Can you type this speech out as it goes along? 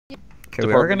Okay,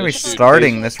 we are going to be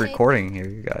starting this recording here,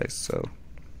 you guys, so...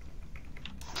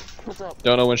 What's up?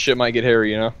 Don't know when shit might get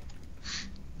hairy, you know?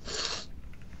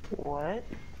 What?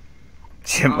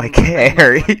 Shit might get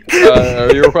hairy.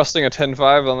 Are you requesting a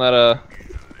 10-5 on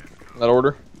that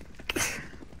order?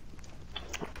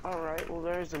 Alright, well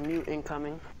there's a mute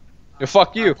incoming. Yeah,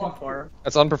 fuck you. 10-4.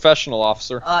 That's unprofessional,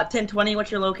 officer. 1020,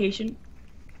 what's your location?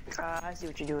 I see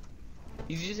what you're doing.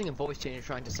 He's using a voice changer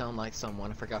trying to sound like someone.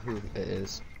 I forgot who it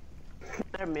is.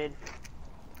 They're mid.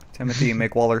 Timothy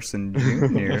McWallerson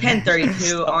Jr.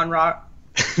 1032 on rock.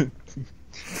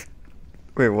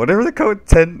 Wait, whatever the code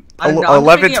 10, I don't know, I'm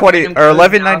 1120 thinking or of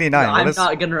random codes 1199. now. What is?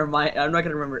 I'm not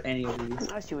gonna remember any of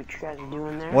these. I see what you guys are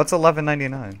doing there. What's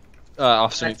 1199?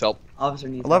 Officer needs help. Officer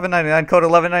needs 1199 code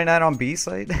 1199 on B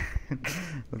site.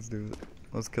 Let's do it.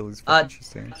 Let's kill these fucking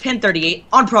shit. 1038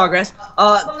 on progress.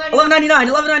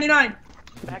 1199.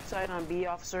 Backside on B,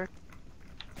 officer.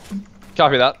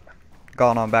 Copy that.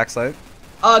 Gone on backside.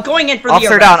 Going in for the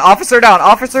Officer arrest. down. Officer down.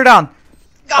 Officer down.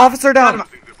 Officer down.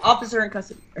 Officer in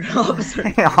custody.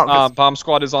 Officer. Bomb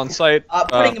squad is on site.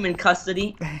 Putting him in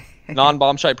custody.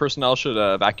 Non-bomb site personnel should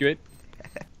evacuate.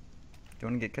 Do you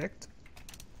want to get kicked?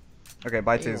 Okay,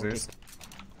 buy tasers.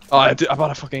 Oh, I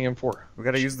bought a fucking M4. We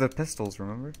gotta use the pistols,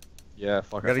 remember? Yeah,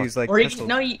 fuck. We gotta use like Or you pistols.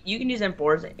 you can use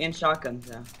M4s and shotguns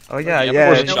now. Oh yeah, Yeah, yeah.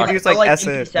 M4s and You can shotguns. use like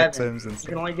MP7. SMs and You can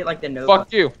stuff. only get like the Nova.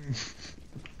 Fuck you.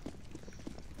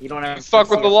 You don't have. Fuck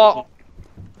with the law.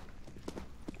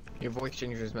 Your voice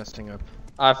changer is messing up.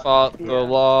 I fought the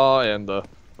law and the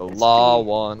law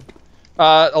won.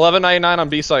 1199 on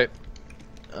B site.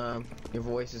 Your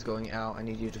voice is going out. I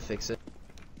need you to fix it.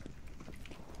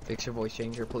 Fix your voice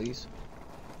changer, please.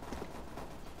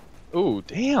 Ooh,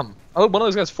 damn. Oh, one of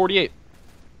those guys 48.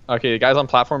 Okay, the guys on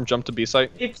platform jump to B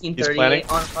site. 1538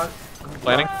 on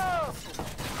Planning. I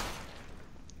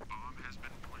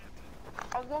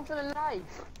was going for the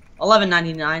knife.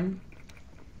 1199.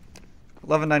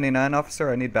 1199, officer.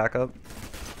 I need backup.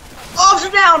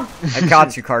 Officer down. I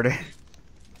got you, Carter.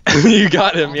 You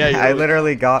got him, yeah. I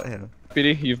literally got him.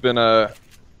 Petey, you've been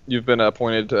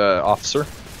appointed officer.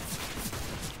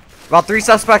 About 3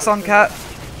 suspects on cat.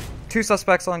 2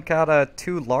 suspects on cat.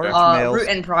 2 large males. Route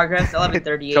in progress.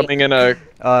 1138. Coming in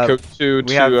code 2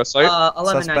 we have- to site.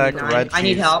 1199. red I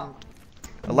need chief. help.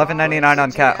 1199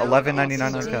 on cat.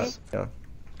 1199 on cat. Yeah.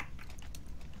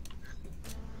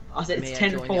 It's May I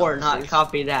join the 10-4, not officers?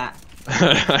 copy that.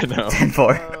 I know.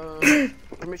 10-4.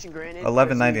 Permission granted.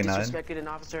 1199. Disrespected an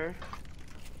officer.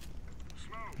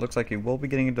 Looks like you will be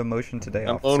getting into motion today,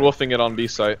 I'm officer. lone wolfing it on B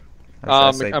site. Or should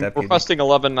I say I'm deputy? requesting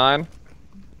 11.9.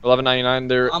 11.99.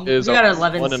 There is we got a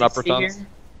one in upper 1160 towns. here.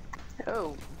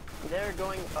 Oh, they're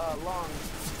going long.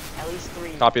 At least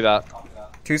 3. Copy that.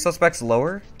 2 suspects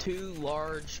lower? 2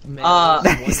 large males.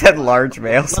 He said large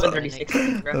males.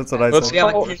 1136. That's what I Let's said. We have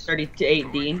a go.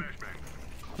 1038 D.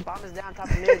 Bomb is down top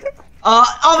of mid.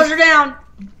 Officer down.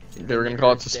 Okay, we're gonna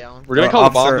call it. Down. We're gonna call the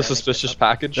bomb officer- the suspicious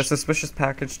package. The suspicious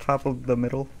package, top of the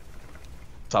middle.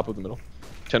 Top of the middle.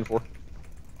 10-4.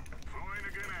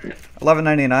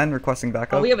 1199, requesting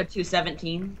backup. Oh, we have a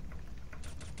 217.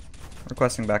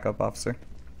 Requesting backup, officer.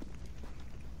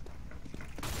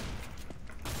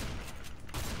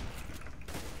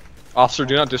 Officer,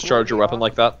 do not discharge your weapon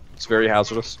like that. It's very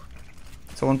hazardous.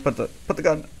 Someone put the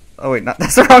gun. Oh wait, not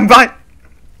that's the wrong button.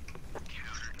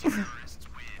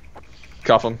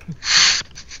 Cuff him.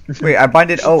 Wait, I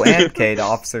binded O and K to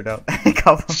officer down.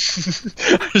 Cuff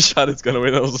him. I shot his gun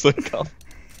away. That was like cuff.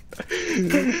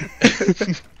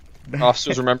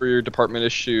 Officers, remember your department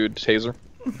issued taser.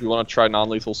 We want to try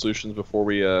non-lethal solutions before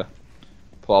we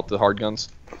pull out the hard guns.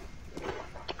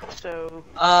 So,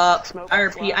 I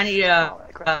repeat, I need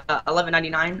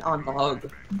 1199 on the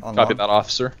hog. On Copy long. that,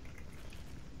 officer.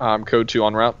 Code 2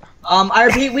 en route. I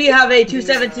repeat, we have a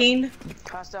 217.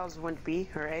 hostiles went B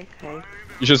or A. Hey.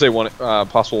 You should say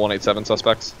possible 187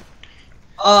 suspects.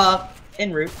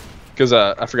 En route. Because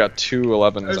I forgot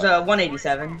 211. There's a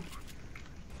 187.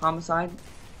 Homicide.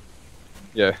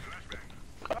 Yeah.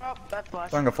 Oh, that flash.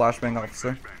 Throwing a flashbang,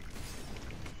 officer.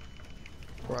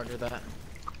 Roger that.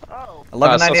 Oh,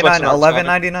 1199, suspects are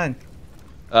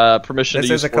 1199. Permission This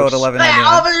to is use a code force. 1199.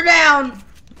 Officer down.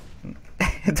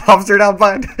 Officer down,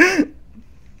 bind.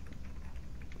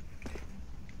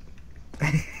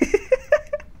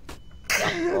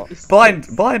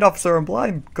 blind officer, I'm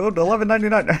blind. Code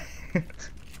 1199.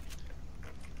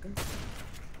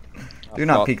 Do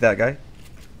not peek that guy.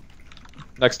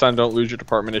 Next time, don't lose your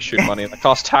department issued money. That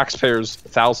costs taxpayers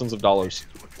thousands of dollars.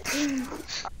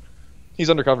 He's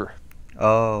undercover.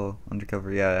 Oh,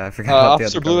 undercover. Yeah, I forgot about the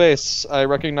Officer undercover. Blue Ace, I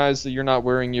recognize that you're not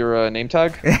wearing your name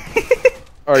tag.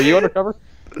 Are you undercover?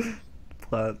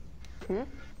 Plat.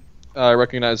 I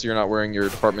recognize you're not wearing your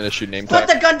department issued name Put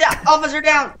tag. the gun down, officer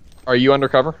down. Are you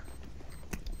undercover?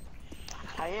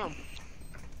 I am.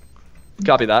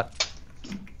 Copy that.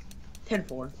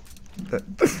 10-4.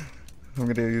 I'm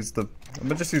gonna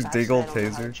just use Actually, Deagle I don't know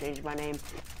how to Taser. change my name.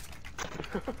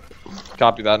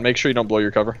 Copy that. Make sure you don't blow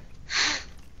your cover.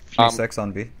 3-6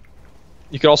 on B.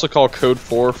 You could also call code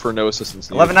 4 for no assistance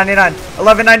needed. 1199.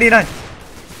 1199.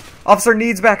 Officer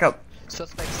needs backup.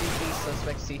 Suspect CT,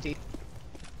 suspect CT.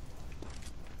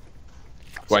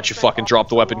 Why don't you fucking drop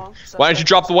the weapon? Why don't you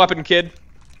drop the weapon, kid?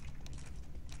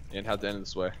 And have to end it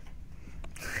this way.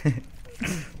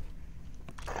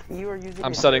 You are using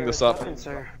I'm a setting this terrorist up. weapon,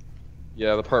 sir.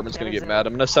 Yeah, the department's gonna get mad.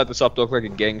 I'm gonna set this up to look like a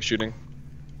gang shooting.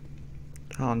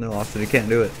 Oh no, Officer, you can't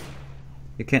do it.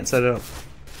 You can't set it up.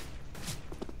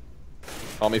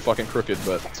 Call me fucking crooked,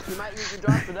 but You might lose your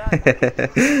job for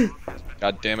that.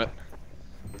 god damn it.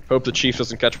 Hope the chief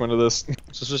doesn't catch wind of this.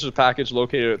 So this is a package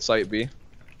located at Site B.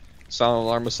 Silent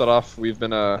alarm was set off. We've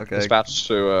been dispatched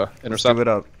to Let's intercept. do it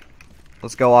up.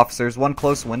 Let's go, officers. One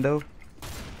close window.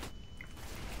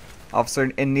 Officer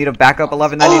in need of backup.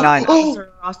 1199.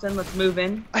 Officer Austin, let's move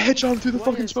in. I headshot him through the One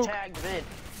fucking is smoke. tagged mid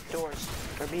doors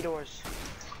or B doors.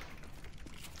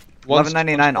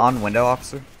 1199 on window,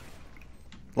 officer.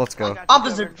 Let's I go. got you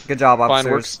Officer. covered. Good job, Fine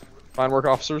officers. work. Fine work,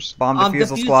 officers. Bomb defusal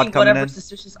Defusing squad coming whatever in.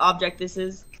 suspicious object this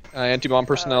is. Anti-bomb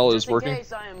personnel is Just in working.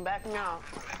 case I am backing out.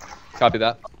 Copy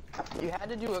that. You had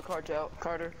to do it, Carter.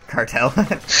 Cartel.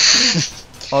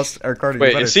 Or Carter, you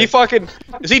Wait, better is he check. fucking?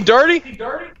 Is he dirty?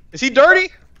 Is he dirty?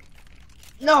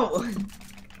 No.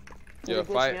 Yeah, You're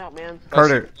if I- glitching out, man.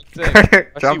 Carter, I see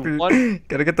Carter, I drop see your. one-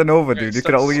 Gotta get the Nova, dude. You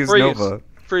could only use freeze. Nova.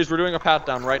 Freeze, we're doing a pat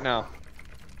down right now.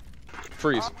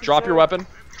 Freeze. Drop your weapon.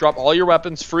 Drop all your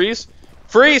weapons. Freeze.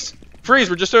 Freeze! Freeze,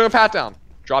 we're just doing a pat down.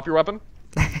 Drop your weapon.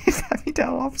 Is that me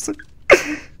down, officer?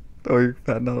 Oh, you're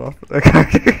patting that off.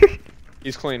 Carter.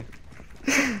 He's clean.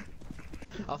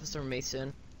 Officer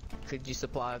Mason, could you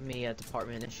supply me a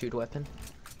department issued weapon?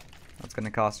 That's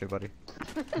gonna cost you, buddy.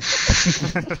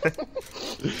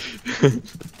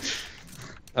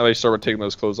 How about you start with taking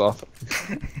those clothes off?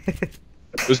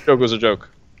 This joke was a joke.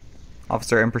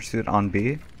 Officer in pursuit on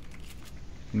B.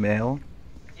 Male.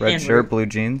 Red And shirt, red. blue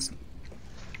jeans.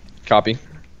 Copy.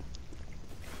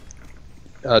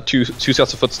 Two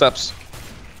sets of footsteps.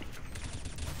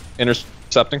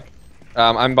 Intercepting.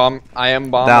 I am bomb.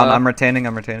 Down. I'm retaining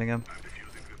him.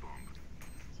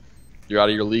 You're out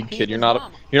of your league, kid. He's You're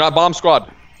bomb. not bomb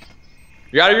squad.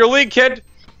 You're out of your league, kid.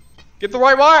 Get the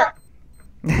right wire.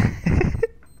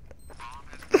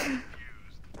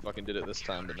 Fucking did it this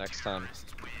time, but next time,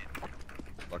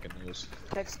 fucking news.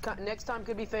 Next time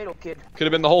could be fatal, kid. Could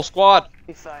have been the whole squad.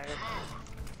 Be fired.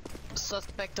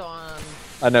 Suspect on.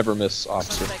 I never miss,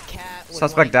 officer. Suspect cat. with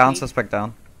Suspect 1 down. HP. Suspect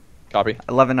down. Copy.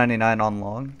 1199 on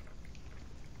long.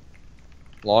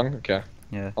 Long. Okay.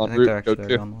 Yeah, En I think route, they're actually go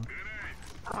to. on long.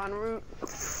 En route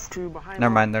to behind.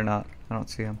 Never mind, they're not. I don't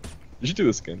see them. You should do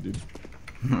this again, dude.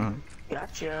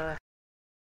 Gotcha.